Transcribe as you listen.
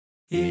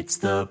It's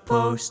the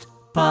Post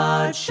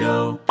Pod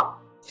Show.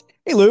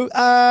 Hey, Lou,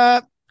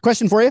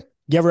 question for you.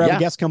 You ever have a Yeah.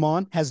 guest come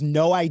on, has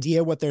no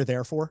idea what they're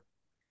there for?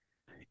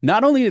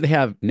 Not only did they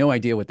have no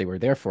idea what they were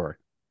there for,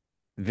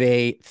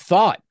 they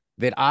thought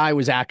that I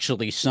was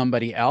actually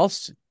somebody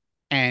else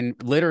and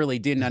literally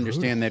didn't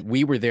understand Brutal. that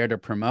we were there to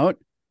promote.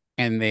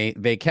 And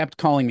they kept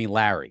calling me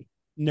Larry.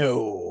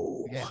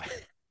 No. Yeah.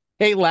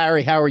 Hey,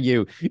 Larry, how are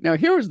you? Now,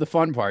 here was the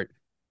fun part.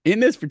 In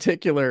this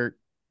particular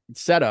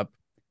setup,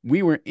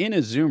 we were in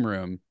a Zoom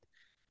room.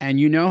 And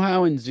you know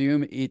how in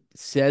Zoom it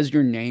says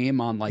your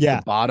name on like the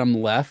Yeah. bottom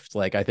left?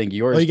 Like I think All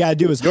you yours got to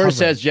do is yours hover.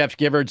 says Jeff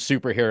Gibbard,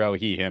 superhero,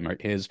 he, him, or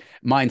his.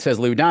 Mine says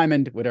Lou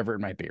Diamond, whatever it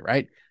might be,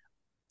 right?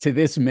 To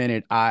this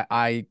minute,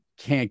 I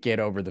can't get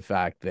over the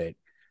fact that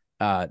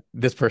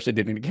this person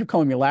didn't keep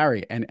calling me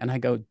Larry. And I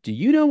go, do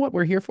you know what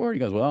we're here for? He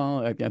goes,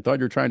 well, I thought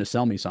you were trying to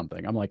sell me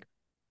something. I'm like,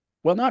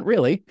 well, not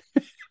really.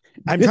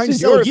 I'm This trying to is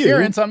sell your you,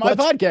 appearance on my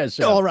but podcast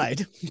show. all right.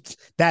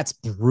 That's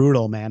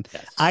brutal, man.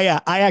 Yes.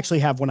 I actually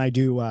have, when I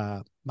do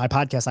my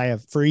podcast, I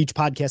have, for each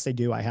podcast I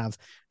do, I have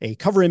a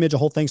cover image, a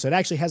whole thing. So it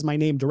actually has my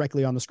name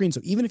directly on the screen. So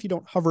even if you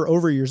don't hover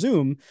over your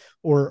Zoom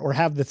or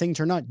have the thing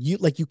turned on,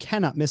 you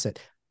cannot miss it.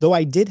 Though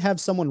I did have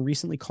someone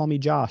recently call me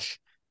Josh.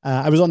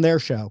 I was on their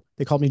show.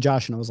 They called me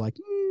Josh and I was like,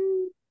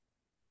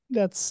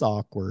 that's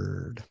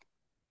awkward.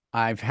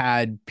 I've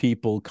had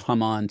people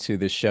come on to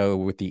the show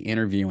with the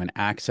interview and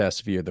access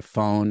via the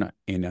phone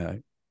in a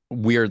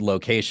weird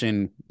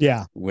location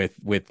Yeah. with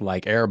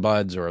like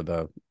earbuds or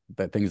the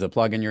things that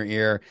plug in your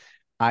ear.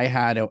 I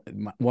had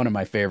one of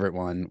my favorite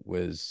one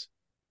was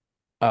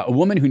a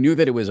woman who knew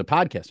that it was a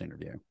podcast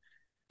interview,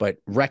 but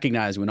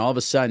recognized when all of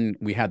a sudden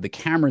we had the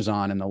cameras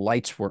on and the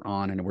lights were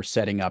on and we're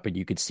setting up and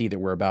you could see that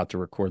we're about to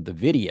record the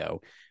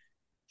video.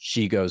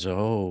 She goes,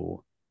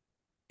 "Oh,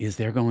 is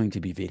there going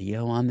to be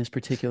video on this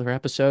particular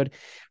episode?"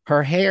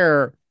 Her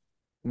hair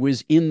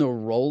was in the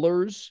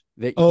rollers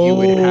that you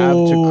would have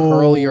to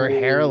curl your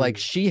hair. Oh, Like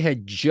she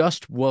had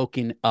just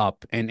woken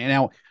up. And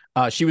now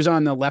she was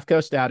on the left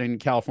coast out in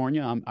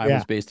California. I yeah.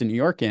 was based in New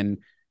York. And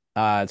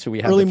so we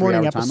had the Early three morning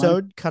hour timeline.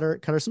 episode. Cut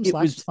her some It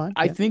slack. was, It's fine.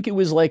 I Yeah. think it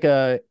was like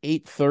a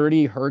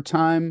 8:30 her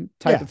time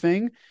type Yeah. of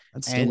thing.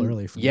 That's still And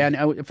early for yeah, me.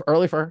 no,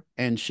 early for her.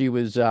 And she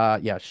was,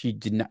 yeah, she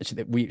did not,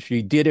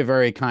 she did a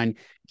very kind,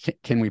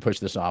 can we push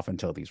this off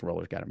until these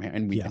rollers got him here?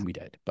 Yeah. And we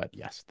did. But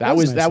yes, That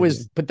was nice of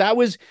you. but that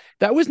was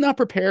not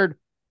prepared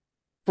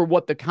for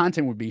what the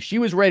content would be. She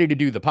was ready to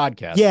do the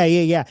podcast. Yeah,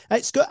 yeah, yeah.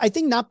 It's good. I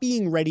think not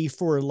being ready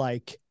for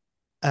like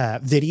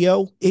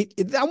video,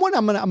 that one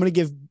I'm gonna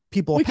give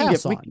people a We can give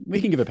pass on.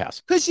 we can give a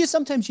pass. Because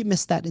sometimes you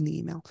miss that in the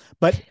email.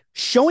 But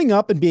showing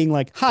up and being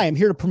like, "Hi, I'm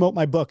here to promote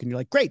my book," and you're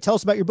like, "Great, tell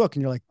us about your book,"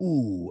 and you're like,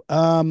 "Ooh,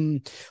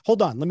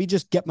 hold on, let me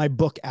just get my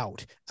book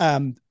out."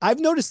 I've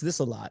noticed this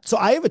a lot. So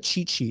I have a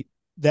cheat sheet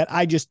that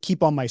I just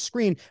keep on my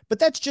screen, but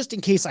that's just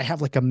in case I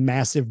have like a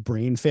massive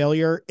brain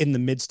failure in the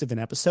midst of an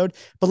episode.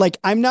 But like,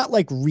 I'm not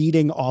like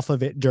reading off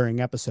of it during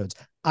episodes.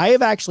 I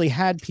have actually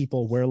had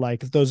people where,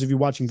 like, those of you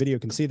watching video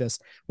can see this,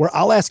 where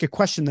I'll ask a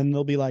question and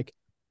they'll be like,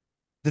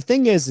 the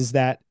thing is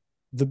that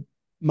the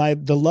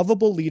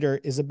lovable leader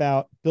is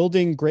about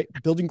building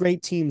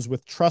great teams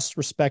with trust,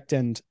 respect,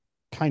 and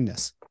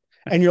kindness.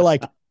 And you're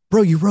like,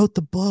 bro, you wrote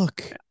the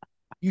book.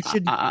 You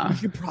should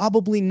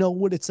probably know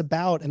what it's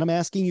about. And I'm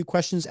asking you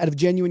questions out of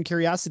genuine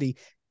curiosity,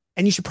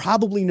 and you should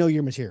probably know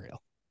your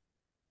material.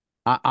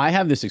 I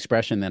have this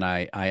expression that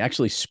I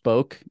actually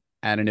spoke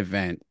at an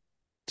event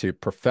to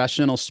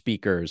professional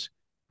speakers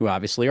who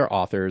obviously are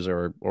authors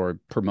or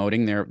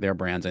promoting their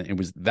brands, and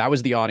that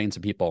was the audience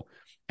of people.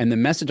 And the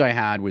message I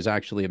had was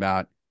actually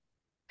about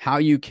how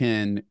you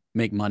can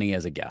make money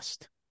as a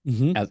guest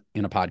Mm-hmm. as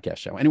in a podcast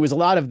show. And it was a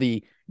lot of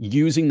the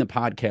using the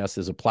podcast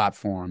as a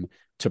platform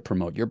to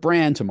promote your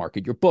brand, to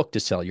market your book,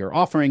 to sell your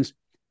offerings.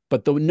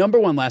 But the number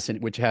one lesson,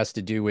 which has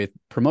to do with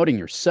promoting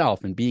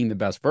yourself and being the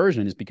best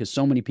version, is because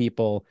so many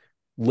people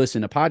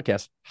listen to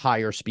podcasts,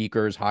 hire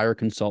speakers, hire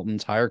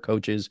consultants, hire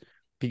coaches,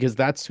 because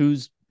that's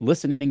who's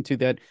listening to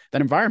that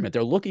environment.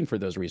 They're looking for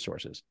those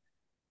resources.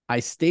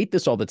 I state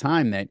this all the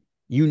time that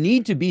you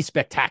need to be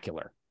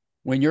spectacular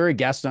when you're a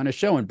guest on a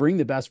show and bring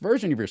the best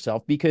version of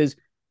yourself, because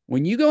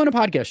when you go on a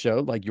podcast show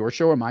like your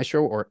show or my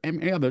show or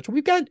any others,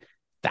 we've got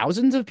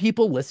thousands of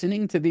people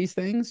listening to these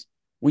things.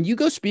 When you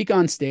go speak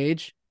on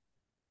stage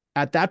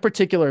at that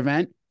particular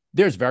event,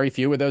 there's very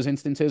few of those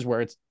instances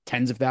where it's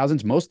tens of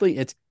thousands. Mostly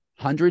it's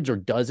hundreds or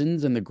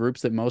dozens in the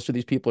groups that most of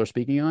these people are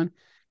speaking on.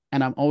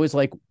 And I'm always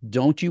like,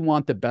 don't you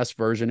want the best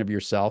version of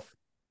yourself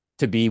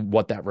to be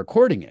what that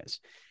recording is?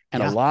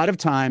 And a Yeah. lot of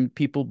time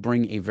people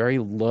bring a very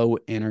low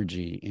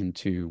energy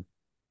into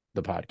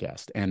the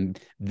podcast, and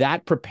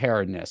that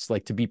preparedness,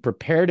 like to be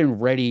prepared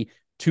and ready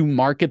to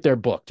market their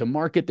book, to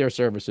market their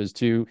services,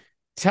 to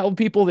tell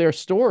people their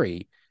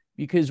story,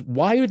 because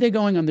why are they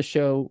going on the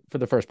show for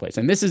the first place?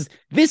 And this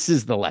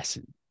is the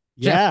lesson,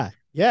 Jeff. Yeah.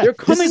 Yeah. They're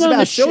coming on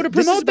the show to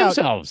promote about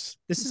themselves.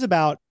 this is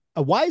about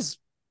a wise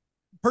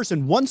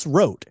person once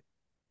wrote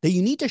that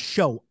you need to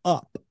show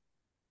up.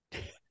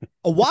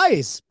 A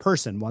wise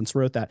person once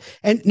wrote that.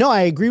 And no,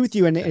 I agree with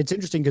you. And it's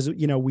interesting because,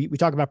 we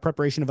talk about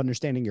preparation of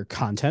understanding your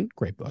content.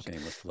 Great book.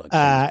 Shameless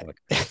plug.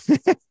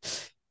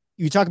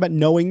 You talk about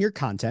knowing your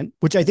content,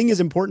 which I think is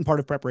an important part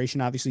of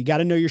preparation. Obviously, you got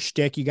to know your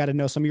shtick. You got to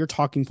know some of your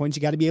talking points.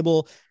 You got to be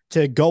able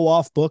to go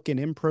off book and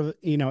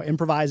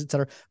improvise, et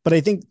cetera. But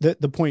I think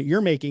the point you're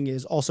making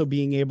is also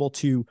being able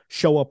to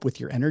show up with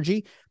your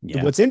energy.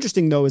 Yeah. What's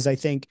interesting though, is I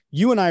think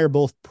you and I are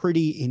both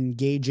pretty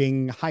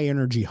engaging, high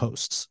energy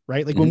hosts,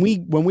 right? Like when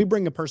we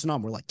bring a person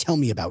on, we're like, tell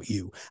me about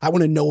you. I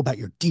want to know about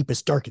your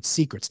deepest, darkest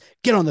secrets.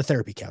 Get on the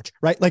therapy couch,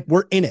 right? Like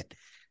we're in it.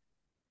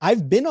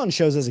 I've been on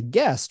shows as a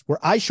guest where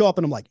I show up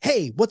and I'm like,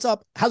 hey, what's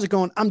up? How's it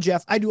going? I'm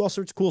Jeff. I do all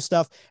sorts of cool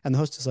stuff. And the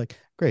host is like,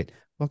 great.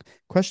 Well,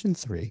 question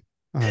 3.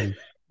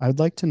 I'd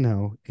like to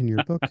know, in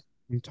your book,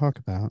 you talk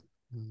about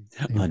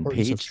on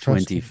page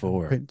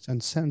 24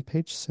 and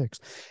page 6.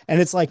 And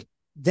it's like,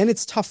 then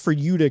it's tough for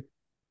you to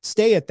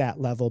stay at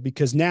that level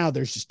because now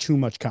there's just too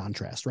much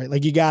contrast, right?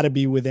 Like you got to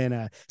be within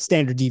a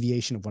standard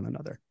deviation of one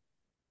another.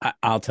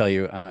 I'll tell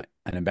you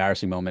an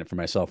embarrassing moment for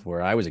myself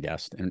where I was a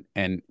guest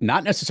and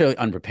not necessarily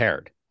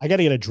unprepared. I got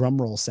to get a drum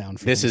roll sound.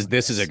 For this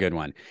is a good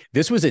one.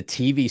 This was a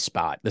TV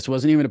spot. This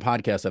wasn't even a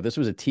podcast stuff. This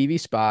was a TV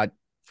spot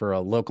for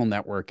a local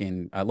network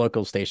a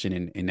local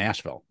station in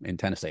Nashville, in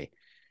Tennessee.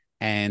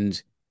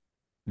 And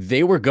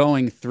they were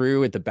going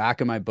through at the back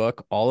of my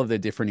book, all of the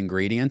different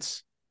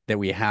ingredients that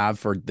we have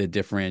for the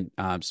different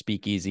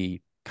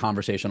speakeasy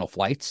conversational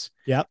flights.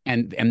 Yep.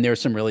 And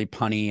there's some really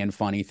punny and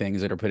funny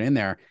things that are put in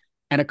there.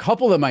 And a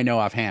couple of them I know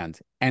offhand.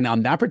 And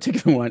on that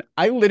particular one,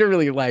 I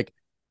literally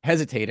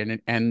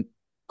hesitated and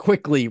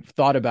quickly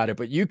thought about it.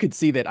 But you could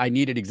see that I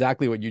needed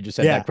exactly what you just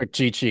said, that quick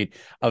cheat sheet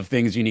of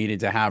things you needed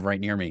to have right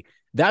near me.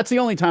 That's the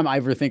only time I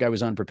ever think I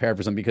was unprepared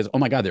for something because, oh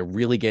my God, they're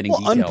really getting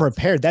detailed.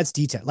 Unprepared. That's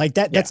detail. Like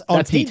that. That's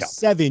on page detailed.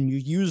 7. You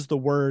use the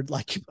word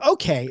like,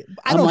 okay,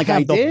 I don't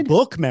have the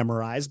book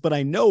memorized, but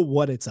I know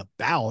what it's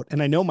about.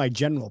 And I know my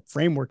general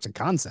frameworks and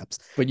concepts.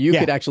 But you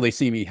could actually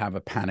see me have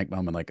a panic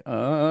moment like,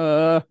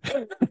 Yeah.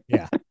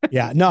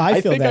 No, I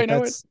feel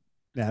that.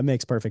 Yeah, it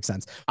makes perfect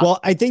sense. Well,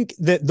 I think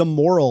that the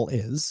moral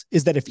is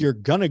that if you're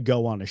going to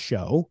go on a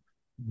show,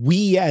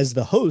 we as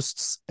the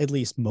hosts, at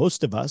least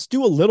most of us,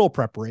 do a little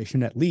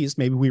preparation. At least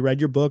maybe we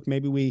read your book.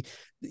 Maybe we,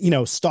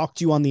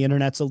 stalked you on the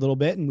internets a little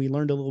bit and we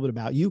learned a little bit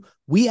about you.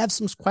 We have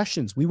some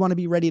questions. We want to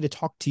be ready to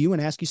talk to you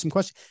and ask you some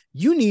questions.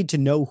 You need to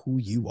know who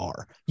you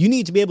are. You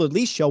need to be able to at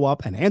least show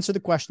up and answer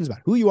the questions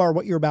about who you are,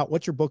 what you're about,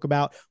 what's your book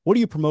about, what are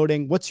you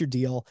promoting, what's your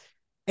deal.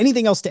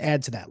 Anything else to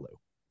add to that, Lou?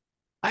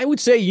 I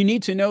would say you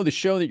need to know the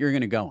show that you're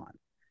going to go on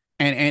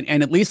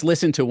and at least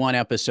listen to one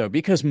episode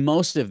because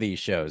most of these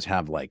shows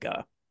have like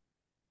a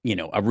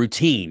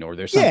routine or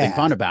there's something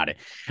fun about it.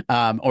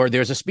 Or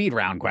there's a speed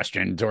round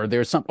questions or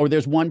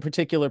there's one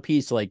particular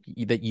piece like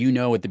that,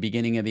 at the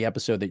beginning of the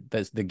episode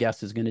that the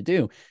guest is going to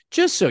do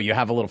just so you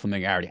have a little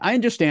familiarity. I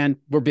understand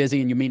we're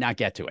busy and you may not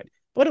get to it,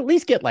 but at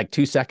least get like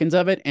 2 seconds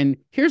of it. And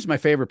here's my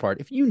favorite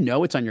part. If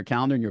it's on your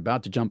calendar and you're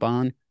about to jump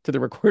on to the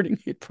recording,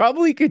 it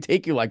probably could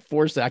take you like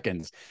 4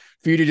 seconds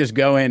for you to just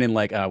go in and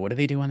like, what do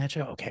they do on that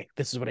show? Okay,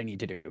 this is what I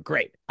need to do.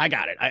 Great. I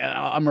got it.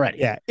 I'm ready.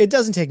 Yeah, it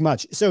doesn't take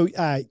much. So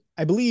I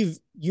believe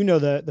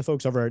the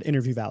folks over at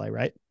Interview Valley,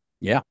 right?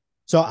 Yeah.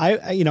 So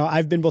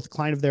I've been both a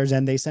client of theirs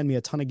and they send me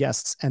a ton of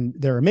guests and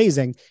they're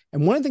amazing.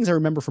 And one of the things I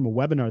remember from a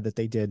webinar that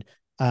they did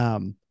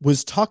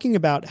was talking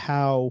about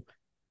how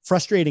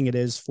frustrating it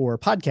is for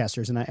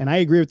podcasters. And I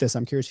agree with this.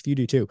 I'm curious if you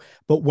do too.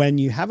 But when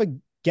you have a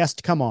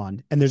guest come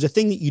on and there's a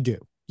thing that you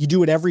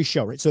do it every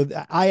show, right? So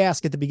I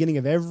ask at the beginning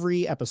of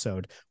every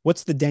episode,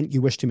 what's the dent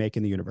you wish to make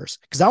in the universe?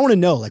 Because I want to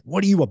know, like,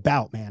 what are you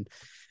about, man?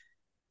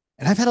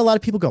 And I've had a lot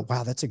of people go,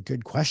 wow, that's a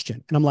good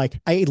question. And I'm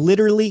like, I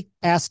literally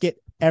ask it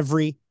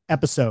every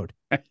episode.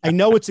 I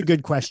know it's a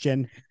good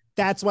question.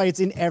 That's why it's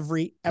in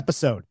every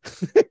episode.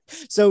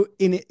 So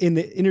in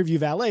the Interview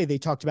Valet, they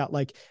talked about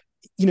like,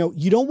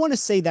 you don't want to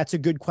say that's a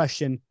good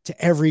question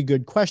to every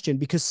good question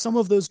because some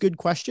of those good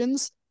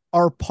questions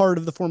are part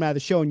of the format of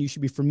the show and you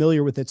should be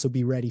familiar with it. So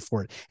be ready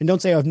for it. And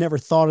don't say, I've never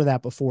thought of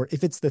that before.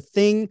 If it's the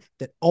thing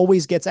that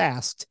always gets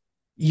asked,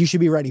 you should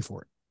be ready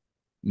for it.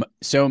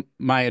 So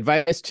my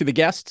advice to the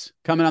guests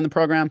coming on the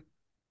program,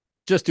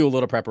 just do a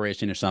little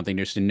preparation or something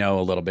just to know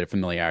a little bit of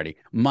familiarity.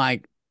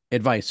 My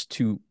advice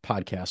to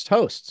podcast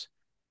hosts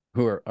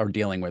who are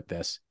dealing with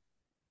this,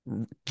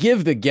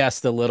 give the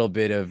guest a little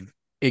bit of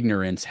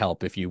ignorance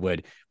help, if you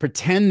would.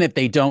 Pretend that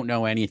they don't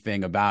know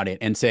anything about it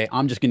and say,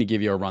 I'm just going to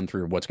give you a run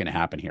through of what's going to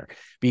happen here.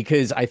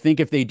 Because I think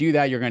if they do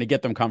that, you're going to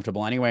get them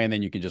comfortable anyway, and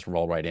then you can just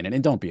roll right in it.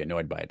 And don't be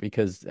annoyed by it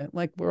because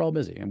like we're all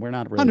busy and we're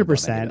not really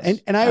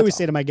 100%. And I always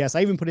say to my guests,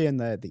 I even put it in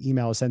the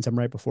email I sent them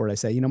right before it. I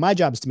say, my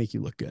job is to make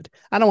you look good.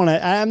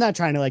 I'm not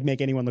trying to like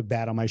make anyone look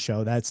bad on my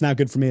show. That's not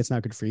good for me. It's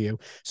not good for you.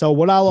 So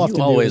what I'll often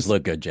do always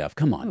look good, Jeff.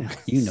 Come on.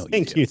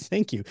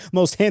 Thank you.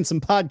 Most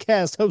handsome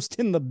podcast host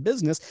in the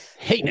business.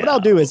 Hey, what I'll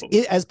do is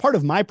as part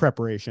of my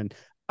preparation,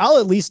 I'll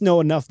at least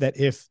know enough that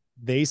if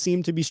they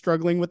seem to be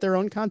struggling with their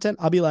own content,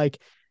 I'll be like,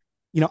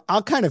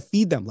 I'll kind of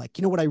feed them like,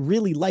 what I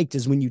really liked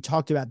is when you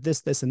talked about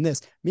this, this, and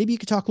this. Maybe you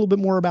could talk a little bit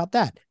more about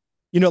that.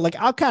 Like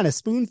I'll kind of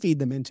spoon feed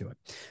them into it.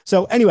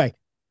 So anyway,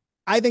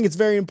 I think it's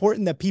very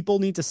important that people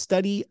need to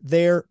study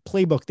their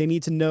playbook. They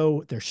need to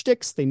know their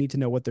shticks. They need to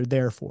know what they're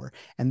there for.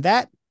 And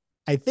that,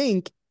 I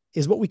think,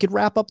 is what we could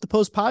wrap up the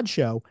Post Pod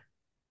Show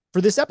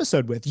for this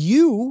episode with.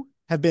 You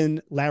have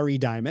been Larry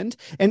Diamond,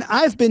 and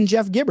I've been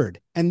Jeff Gibbard.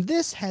 And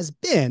this has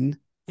been...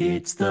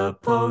 It's the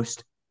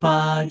Post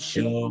Pod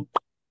Show.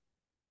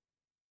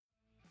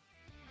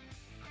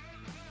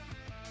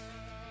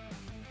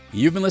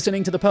 You've been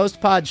listening to the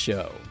Post Pod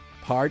Show,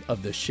 part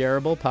of the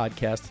Shareable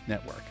Podcast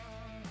Network.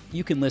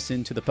 You can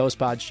listen to the Post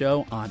Pod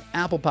Show on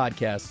Apple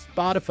Podcasts,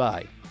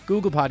 Spotify,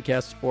 Google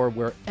Podcasts, or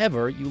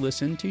wherever you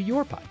listen to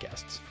your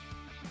podcasts.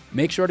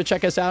 Make sure to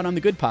check us out on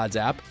the Good Pods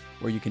app,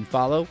 where you can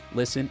follow,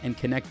 listen, and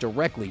connect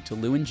directly to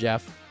Lou and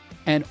Jeff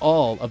and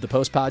all of the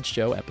Post Pod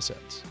Show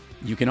episodes.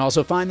 You can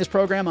also find this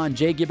program on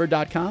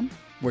jgibbard.com,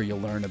 where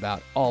you'll learn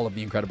about all of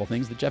the incredible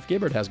things that Jeff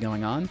Gibbard has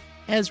going on,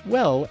 as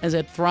well as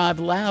at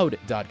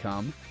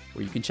thriveloud.com,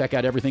 where you can check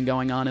out everything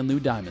going on in Lou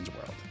Diamond's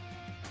world.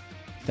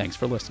 Thanks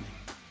for listening.